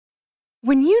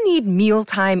When you need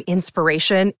mealtime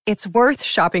inspiration, it's worth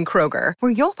shopping Kroger,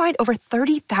 where you'll find over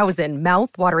 30,000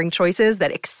 mouth-watering choices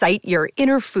that excite your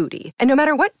inner foodie. And no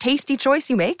matter what tasty choice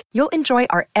you make, you'll enjoy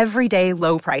our everyday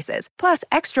low prices, plus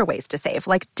extra ways to save,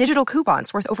 like digital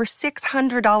coupons worth over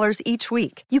 $600 each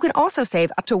week. You can also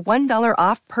save up to $1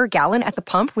 off per gallon at the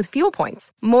pump with fuel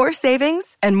points. More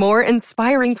savings and more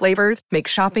inspiring flavors make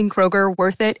shopping Kroger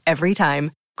worth it every time.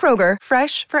 Kroger,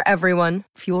 fresh for everyone.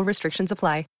 Fuel restrictions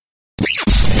apply.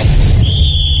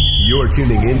 You're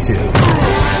tuning into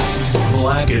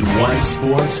Black and White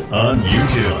Sports on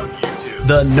YouTube.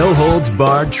 The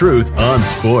no-holds-barred truth on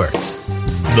sports.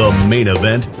 The main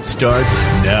event starts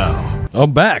now.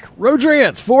 I'm back.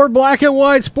 Rodrance for Black and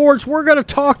White Sports. We're going to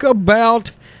talk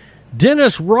about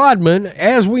Dennis Rodman.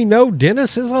 As we know,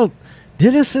 Dennis is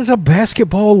a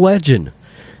basketball legend.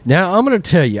 Now, I'm going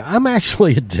to tell you, I'm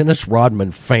actually a Dennis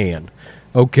Rodman fan,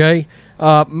 okay?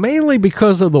 Mainly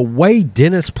because of the way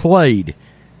Dennis played.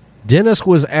 Dennis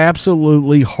was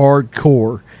absolutely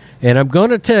hardcore. And I'm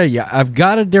going to tell you, I've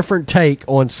got a different take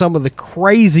on some of the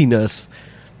craziness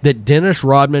that Dennis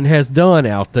Rodman has done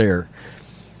out there.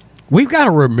 We've got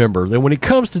to remember that when it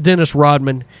comes to Dennis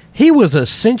Rodman, he was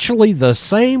essentially the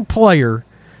same player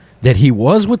that he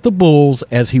was with the Bulls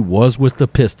as he was with the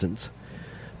Pistons.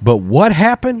 But what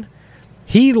happened?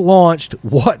 He launched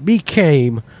what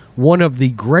became one of the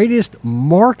greatest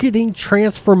marketing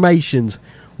transformations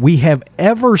we have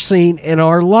ever seen in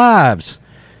our lives.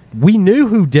 We knew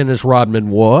who Dennis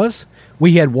Rodman was.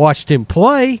 We had watched him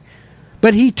play,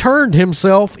 but he turned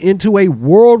himself into a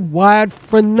worldwide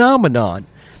phenomenon.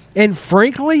 And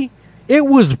frankly, it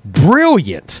was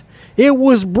brilliant. It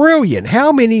was brilliant.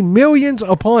 How many millions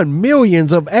upon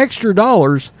millions of extra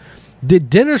dollars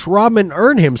did Dennis Rodman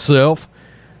earn himself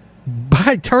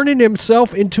by turning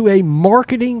himself into a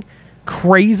marketing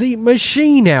crazy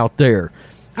machine out there?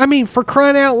 I mean, for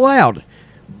crying out loud.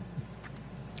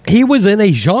 He was in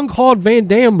a Jean-Claude Van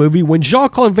Damme movie when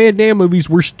Jean-Claude Van Damme movies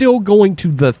were still going to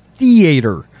the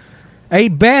theater. A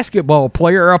basketball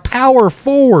player, a power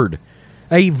forward,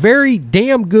 a very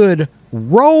damn good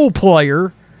role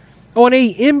player on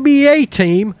a NBA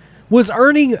team was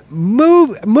earning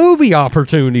movie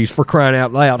opportunities, for crying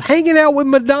out loud, hanging out with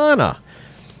Madonna.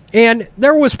 And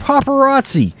there was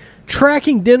paparazzi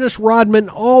tracking Dennis Rodman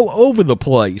all over the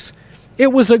place.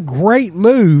 It was a great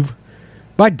move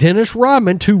by Dennis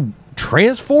Rodman to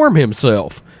transform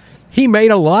himself. He made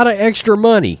a lot of extra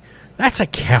money. That's a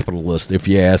capitalist, if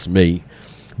you ask me.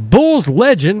 Bulls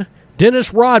legend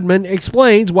Dennis Rodman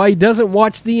explains why he doesn't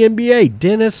watch the NBA.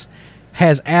 Dennis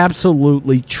has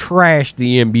absolutely trashed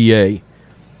the NBA.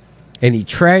 And he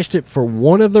trashed it for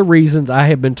one of the reasons I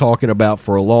have been talking about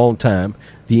for a long time.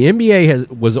 The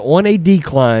NBA was on a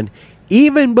decline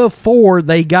even before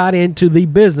they got into the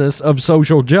business of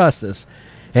social justice.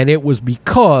 And it was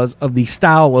because of the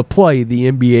style of play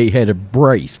the NBA had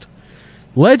embraced.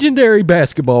 Legendary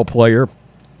basketball player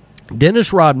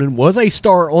Dennis Rodman was a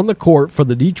star on the court for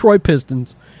the Detroit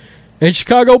Pistons and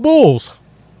Chicago Bulls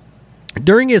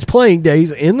during his playing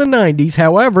days in the 90s.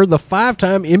 However, the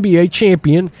five-time NBA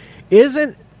champion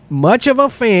isn't much of a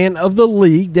fan of the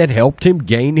league that helped him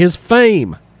gain his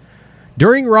fame.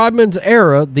 During Rodman's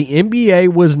era, the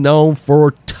NBA was known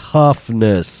for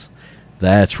toughness.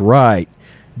 That's right.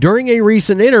 During a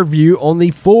recent interview on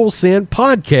the Full Send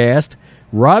podcast,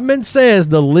 Rodman says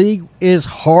the league is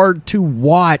hard to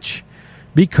watch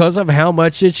because of how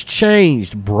much it's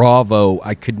changed. Bravo.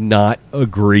 I could not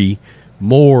agree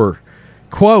more.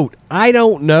 Quote, I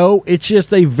don't know. It's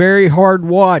just a very hard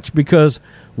watch because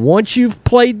once you've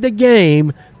played the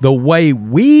game the way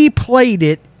we played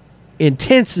it,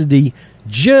 intensity,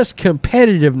 just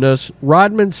competitiveness,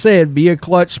 Rodman said via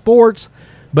Clutch Sports,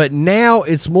 but now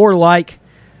it's more like,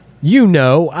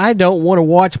 I don't want to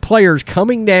watch players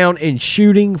coming down and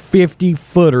shooting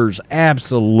 50-footers.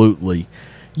 Absolutely.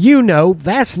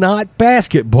 That's not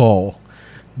basketball.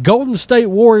 Golden State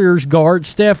Warriors guard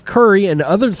Steph Curry and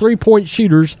other three-point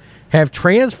shooters have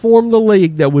transformed the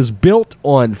league that was built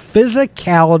on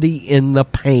physicality in the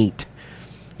paint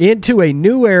into a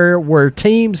new era where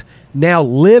teams now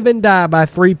live and die by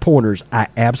three-pointers. I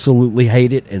absolutely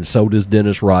hate it, and so does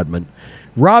Dennis Rodman.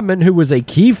 Rodman, who was a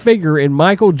key figure in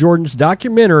Michael Jordan's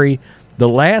documentary, The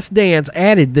Last Dance,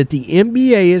 added that the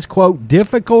NBA is, quote,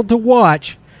 difficult to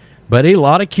watch, but a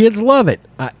lot of kids love it.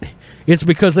 It's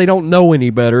because they don't know any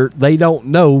better. They don't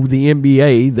know the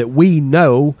NBA that we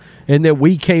know and that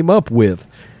we came up with.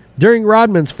 During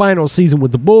Rodman's final season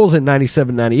with the Bulls in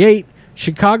 97-98,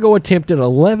 Chicago attempted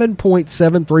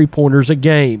 11.7 three-pointers a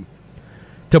game.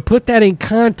 To put that in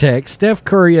context, Steph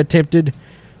Curry attempted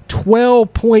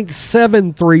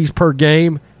 12.7 threes per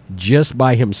game just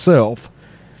by himself,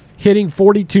 hitting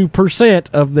 42%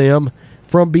 of them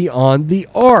from beyond the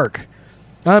arc.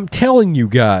 I'm telling you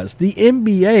guys, the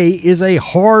NBA is a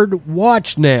hard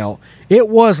watch now. It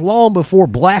was long before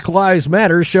Black Lives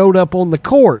Matter showed up on the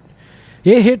court.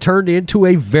 It had turned into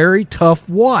a very tough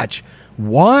watch.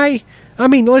 Why? I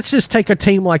mean, let's just take a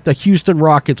team like the Houston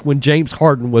Rockets when James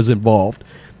Harden was involved.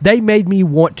 They made me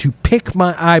want to pick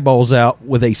my eyeballs out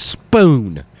with a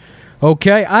spoon.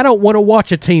 Okay? I don't want to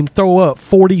watch a team throw up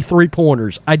 40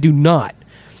 three-pointers. I do not.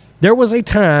 There was a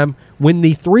time when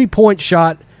the three-point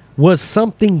shot was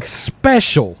something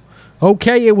special.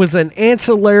 Okay? It was an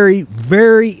ancillary,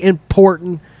 very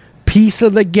important piece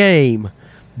of the game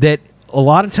that a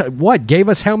lot of time, gave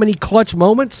us how many clutch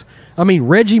moments? I mean,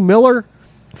 Reggie Miller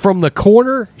from the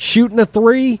corner shooting a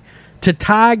three to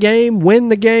tie a game, win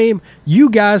the game. You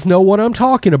guys know what I'm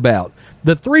talking about.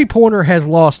 The three-pointer has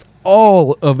lost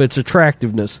all of its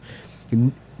attractiveness.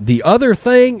 The other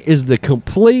thing is the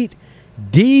complete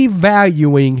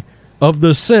devaluing of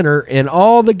the center and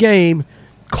all the game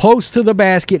close to the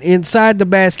basket, inside the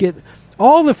basket.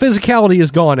 All the physicality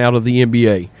is gone out of the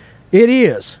NBA. It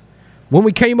is. When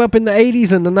we came up in the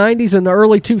 80s and the 90s and the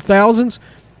early 2000s,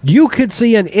 you could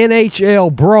see an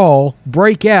NHL brawl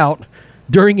break out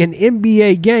during an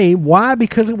NBA game. Why?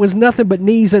 Because it was nothing but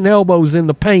knees and elbows in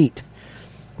the paint.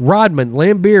 Rodman,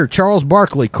 Lambeer, Charles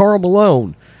Barkley, Karl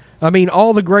Malone. I mean,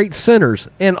 all the great centers.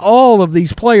 And all of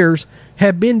these players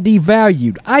have been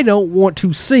devalued. I don't want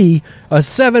to see a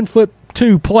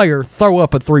 7'2" player throw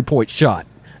up a three-point shot.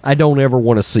 I don't ever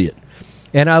want to see it.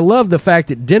 And I love the fact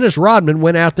that Dennis Rodman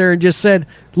went out there and just said,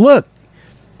 look,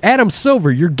 Adam Silver,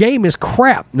 your game is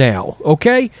crap now,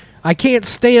 okay? I can't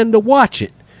stand to watch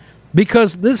it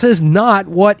because this is not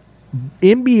what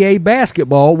NBA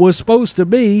basketball was supposed to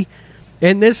be,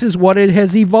 and this is what it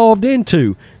has evolved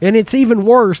into. And it's even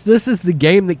worse. This is the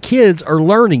game that kids are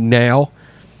learning now,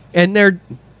 and they're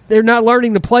not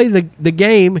learning to play the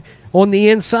game on the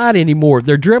inside anymore.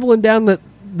 They're dribbling down the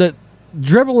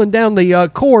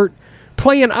court,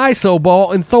 playing iso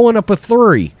ball and throwing up a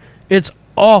three. It's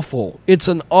awful. It's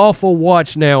an awful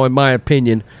watch now, in my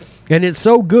opinion. And it's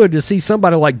so good to see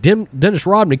somebody like Dennis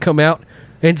Rodman come out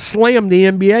and slam the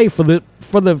NBA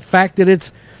for the fact that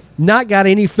it's not got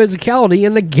any physicality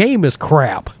and the game is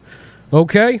crap.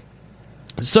 Okay?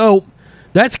 So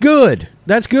that's good.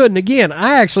 That's good. And again,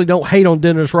 I actually don't hate on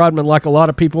Dennis Rodman like a lot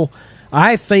of people.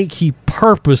 I think he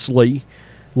purposely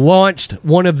launched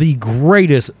one of the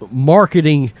greatest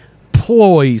marketing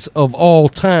ploys of all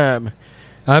time.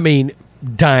 I mean,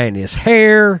 dyeing his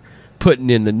hair, putting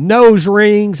in the nose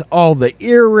rings, all the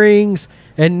earrings,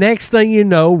 and next thing you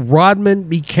know, Rodman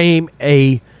became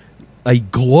a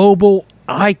global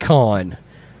icon.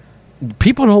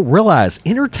 People don't realize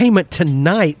Entertainment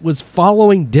Tonight was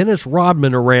following Dennis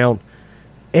Rodman around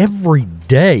every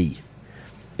day,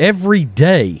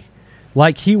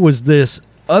 like he was this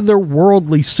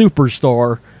otherworldly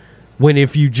superstar, when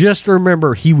if you just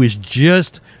remember, he was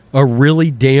just a really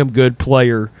damn good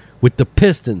player with the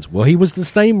Pistons. Well, he was the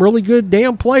same really good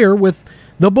damn player with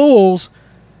the Bulls,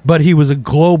 but he was a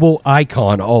global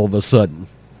icon all of a sudden.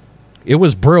 It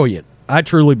was brilliant. I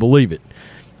truly believe it.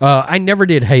 I never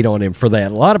did hate on him for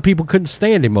that. A lot of people couldn't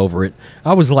stand him over it.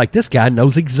 I was like, this guy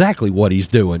knows exactly what he's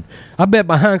doing. I bet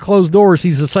behind closed doors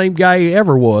he's the same guy he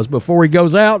ever was. Before he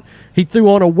goes out, he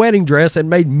threw on a wedding dress and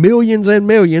made millions and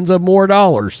millions of more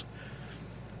dollars.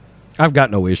 I've got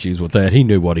no issues with that. He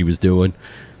knew what he was doing.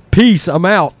 Peace. I'm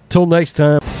out. Till next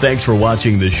time. Thanks for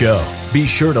watching the show. Be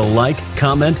sure to like,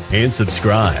 comment, and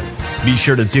subscribe. Be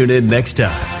sure to tune in next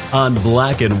time on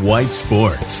Black and White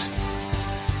Sports.